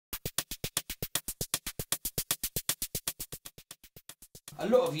a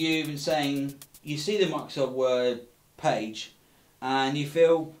lot of you have been saying you see the Microsoft Word page and you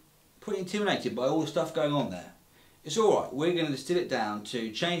feel pretty intimidated by all the stuff going on there. It's alright, we're going to distill it down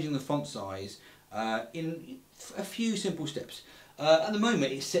to changing the font size in a few simple steps. At the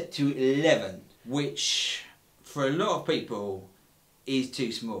moment it's set to 11, which for a lot of people is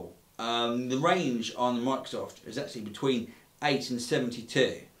too small. The range on Microsoft is actually between 8 and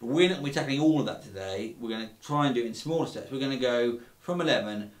 72. But we're not going to be tackling all of that today. We're going to try and do it in smaller steps. We're going to go from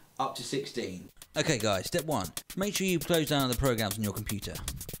 11 up to 16. Okay guys, step 1. Make sure you close down the programs on your computer.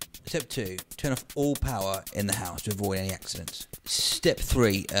 Step 2. Turn off all power in the house to avoid any accidents. Step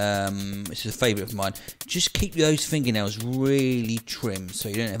 3. This is a favourite of mine. Just keep those fingernails really trim so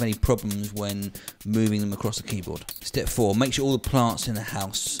you don't have any problems when moving them across the keyboard. Step 4. Make sure all the plants in the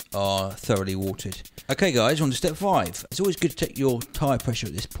house are thoroughly watered. Okay guys, on to step 5. It's always good to check your tyre pressure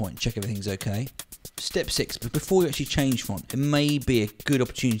at this point, check everything's okay. Step 6, but before you actually change font, it may be a good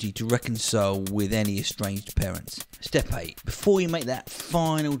opportunity to reconcile with any estranged parents. Step 8, before you make that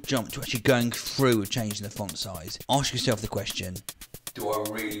final jump to actually going through with changing the font size, ask yourself the question, do I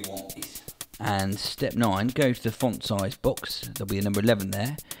really want this? And step 9, go to the font size box, there'll be the number 11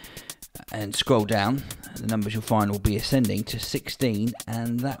 there, and scroll down, the numbers you'll find will be ascending to 16,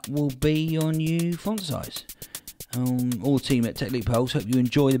 and that will be your new font size. All the team at Tech Loopholes hope you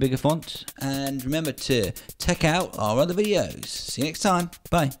enjoy the bigger fonts, and remember to check out our other videos. See you next time.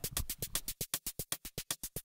 Bye.